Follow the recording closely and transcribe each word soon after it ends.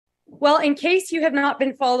Well, in case you have not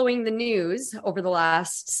been following the news over the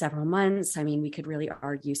last several months, I mean, we could really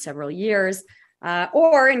argue several years,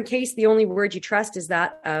 or in case the only word you trust is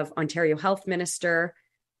that of Ontario Health Minister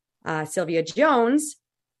Sylvia Jones,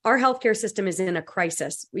 our healthcare system is in a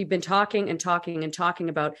crisis. We've been talking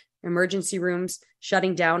about emergency rooms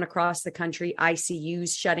shutting down across the country,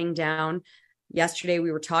 ICUs shutting down. Yesterday,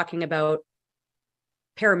 we were talking about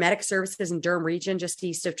paramedic services in Durham Region, just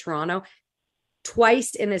east of Toronto,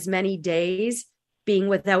 twice in as many days being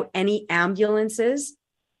without any ambulances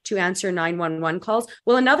to answer 911 calls.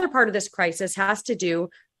 Well, another part of this crisis has to do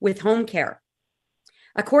with home care.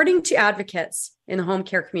 According to advocates in the home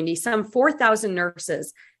care community, some 4,000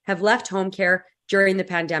 nurses have left home care during the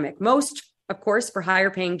pandemic. Most, of course, for higher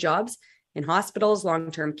paying jobs in hospitals,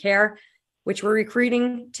 long-term care, which were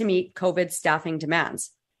recruiting to meet COVID staffing demands.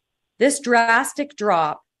 This drastic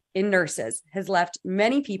drop in nurses has left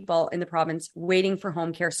many people in the province waiting for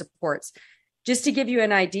home care supports. Just to give you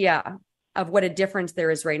an idea of what a difference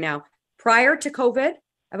there is right now, prior to COVID,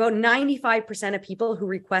 about 95% of people who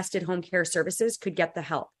requested home care services could get the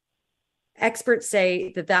help. Experts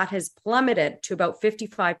say that has plummeted to about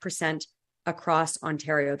 55% across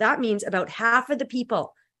Ontario. That means about half of the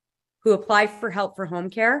people who apply for help for home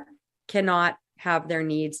care cannot have their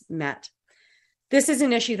needs met. This is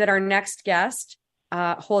an issue that our next guest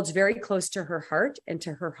holds very close to her heart and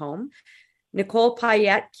to her home. Nicole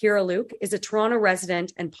Payette-Kiraluke is a Toronto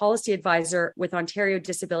resident and policy advisor with Ontario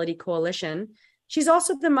Disability Coalition. She's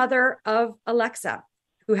also the mother of Alexa,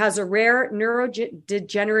 who has a rare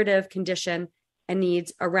neurodegenerative condition and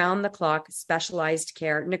needs around-the-clock specialized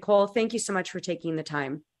care. Nicole, thank you so much for taking the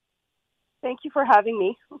time. Thank you for having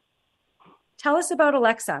me. Tell us about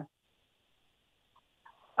Alexa.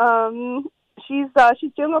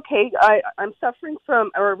 She's doing okay. I'm suffering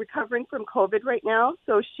from or recovering from COVID right now,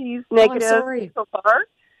 so she's negative so far.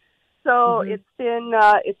 So it's been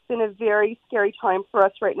a very scary time for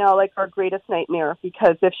us right now, like our greatest nightmare,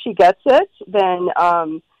 because if she gets it, then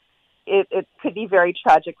it could be very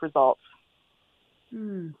tragic results.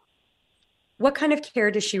 What kind of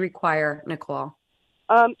care does she require, Nicole?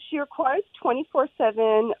 She requires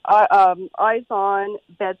 24/7 eyes-on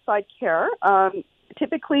bedside care.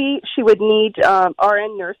 Typically, she would need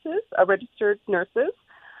RN nurses, registered nurses,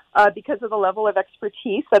 because of the level of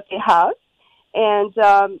expertise that they have.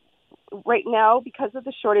 And right now, because of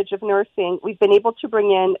the shortage of nursing, we've been able to bring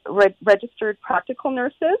in registered practical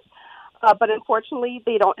nurses, but unfortunately,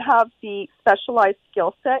 they don't have the specialized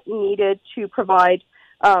skill set needed to provide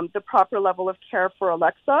the proper level of care for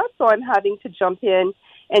Alexa. So I'm having to jump in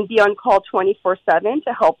and be on call 24/7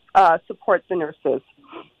 to help support the nurses.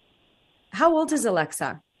 How old is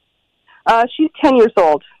Alexa? She's 10 years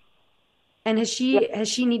old. And has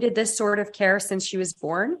she needed this sort of care since she was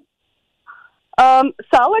born?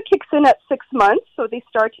 Sala kicks in at 6 months, so they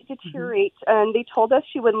start to deteriorate, and they told us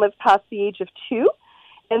she wouldn't live past the age of 2,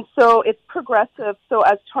 and so it's progressive. So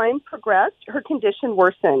as time progressed, her condition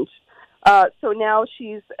worsened. So now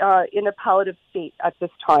she's in a palliative state at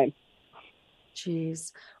this time.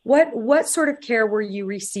 Jeez. What sort of care were you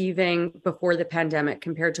receiving before the pandemic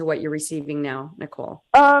compared to what you're receiving now, Nicole?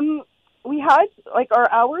 We had, our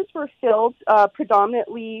hours were filled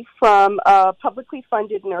predominantly from publicly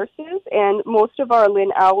funded nurses, and most of our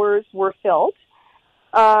LIN hours were filled.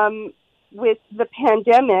 With the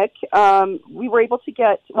pandemic, we were able to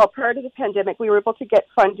get, prior to the pandemic, we were able to get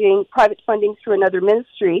private funding through another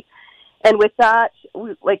ministry. And with that,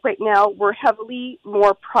 right now, we're heavily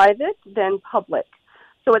more private than public.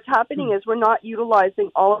 So what's happening is we're not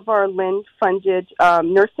utilizing all of our LIN-funded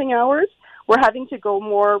nursing hours. We're having to go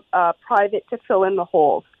more private to fill in the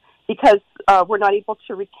holes because we're not able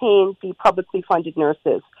to retain the publicly funded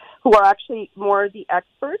nurses who are actually more the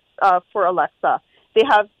experts for Alexa. They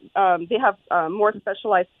have more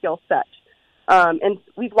specialized skill set. And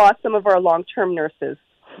we've lost some of our long-term nurses.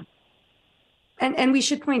 And we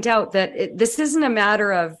should point out that this isn't a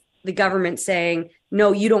matter of the government saying,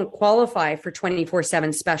 no, you don't qualify for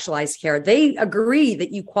 24/7 specialized care. They agree that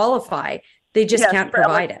you qualify. They just can't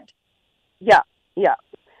provide it. Yeah.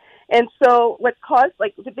 And so what's caused,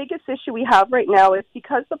 the biggest issue we have right now is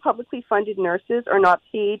because the publicly funded nurses are not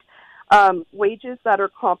paid wages that are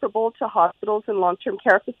comparable to hospitals and long-term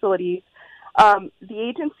care facilities, the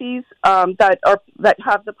agencies that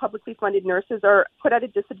have the publicly funded nurses are put at a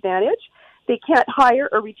disadvantage. They can't hire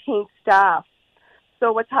or retain staff.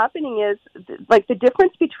 So what's happening is, the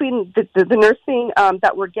difference between the nursing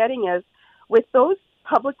that we're getting is, with those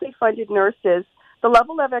publicly funded nurses, the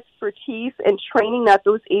level of expertise and training that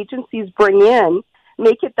those agencies bring in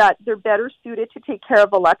make it that they're better suited to take care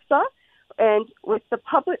of Alexa. And with the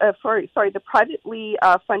the privately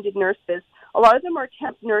funded nurses, a lot of them are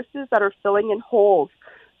temp nurses that are filling in holes.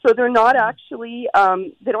 So they're not actually,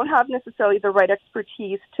 they don't have necessarily the right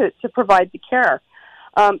expertise to provide the care.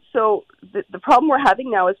 So the problem we're having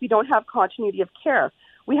now is we don't have continuity of care.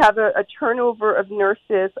 We have a turnover of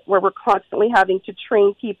nurses where we're constantly having to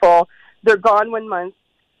train people. They're gone 1 month,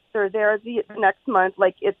 they're there the next month.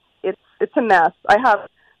 Like it's a mess. I have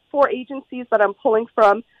 4 agencies that I'm pulling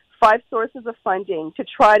from, 5 sources of funding to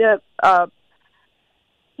try to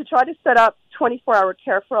set up 24-hour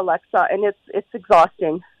care for Alexa, and it's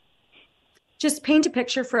exhausting. Just paint a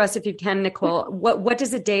picture for us, if you can, Nicole. What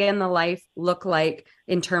does a day in the life look like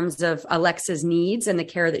in terms of Alexa's needs and the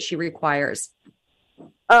care that she requires?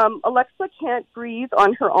 Alexa can't breathe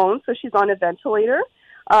on her own, so she's on a ventilator.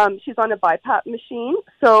 She's on a BiPAP machine,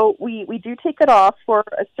 so we do take it off for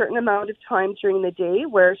a certain amount of time during the day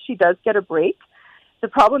where she does get a break. The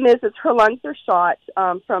problem is her lungs are shot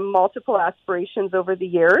from multiple aspirations over the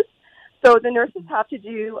years. So the nurses have to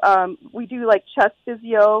do, we do like chest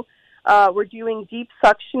physio, we're doing deep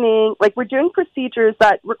suctioning, like we're doing procedures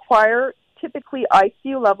that require typically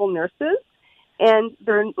ICU level nurses. And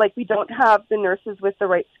they're like, we don't have the nurses with the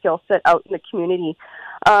right skill set out in the community.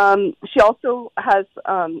 She also has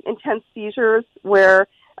intense seizures where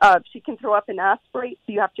she can throw up and aspirate,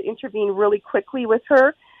 so you have to intervene really quickly with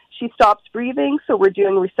her. She stops breathing, so we're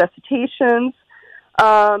doing resuscitations.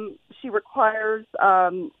 She requires,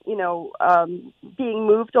 being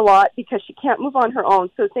moved a lot because she can't move on her own.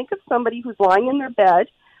 So think of somebody who's lying in their bed,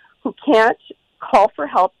 who can't call for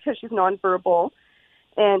help because she's nonverbal,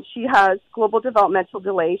 and she has global developmental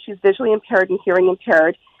delay. She's visually impaired and hearing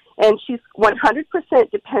impaired, and she's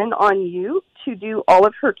 100% dependent on you to do all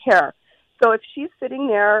of her care. So if she's sitting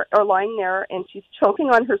there or lying there and she's choking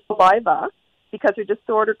on her saliva because her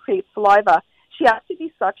disorder creates saliva, she has to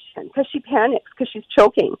be suctioned because she panics because she's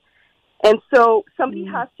choking. And so somebody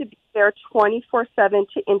has to be there 24/7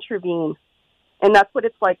 to intervene, and that's what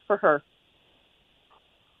it's like for her.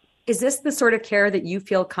 Is this the sort of care that you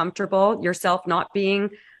feel comfortable yourself, not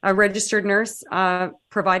being a registered nurse,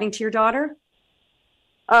 providing to your daughter?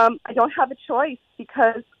 I don't have a choice,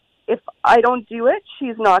 because if I don't do it,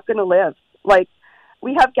 she's not going to live. Like,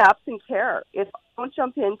 we have gaps in care. If I don't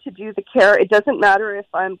jump in to do the care, it doesn't matter if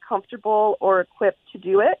I'm comfortable or equipped to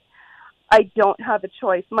do it. I don't have a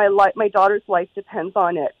choice. My daughter's life depends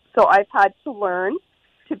on it. So I've had to learn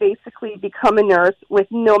to basically become a nurse with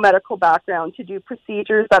no medical background, to do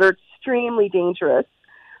procedures that are extremely dangerous.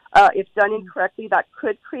 If done incorrectly, that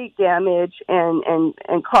could create damage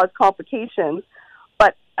and cause complications,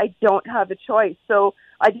 but I don't have a choice. So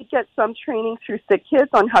I did get some training through Sick Kids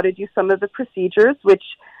on how to do some of the procedures, which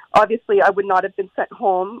obviously I would not have been sent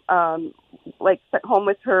home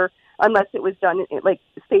with her unless it was done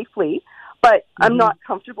safely. But I'm not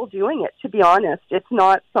comfortable doing it, to be honest. It's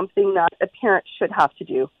not something that a parent should have to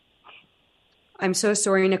do. I'm so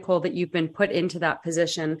sorry, Nicole, that you've been put into that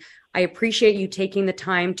position. I appreciate you taking the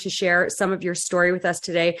time to share some of your story with us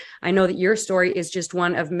today. I know that your story is just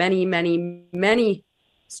one of many, many, many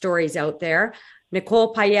stories out there.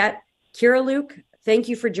 Nicole Payette-Kirilluk, thank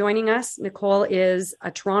you for joining us. Nicole is a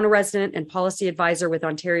Toronto resident and policy advisor with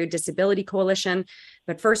Ontario Disability Coalition.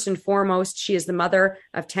 But first and foremost, she is the mother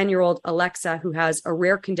of 10-year-old Alexa, who has a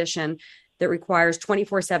rare condition that requires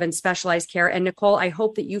 24/7 specialized care. And Nicole, I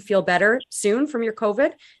hope that you feel better soon from your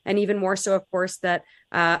COVID, and even more so, of course, that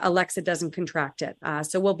Alexa doesn't contract it.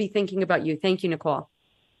 So we'll be thinking about you. Thank you, Nicole.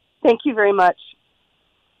 Thank you very much.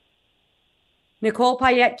 Nicole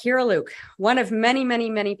Payette-Kirilluk, one of many, many,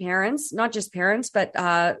 many parents, not just parents, but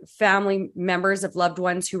family members of loved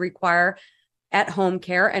ones who require at-home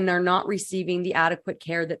care and are not receiving the adequate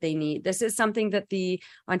care that they need. This is something that the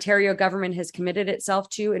Ontario government has committed itself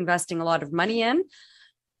to investing a lot of money in.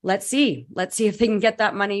 Let's see if they can get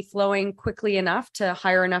that money flowing quickly enough to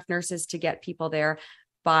hire enough nurses to get people there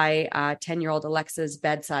by 10-year-old Alexa's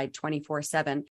bedside 24/7.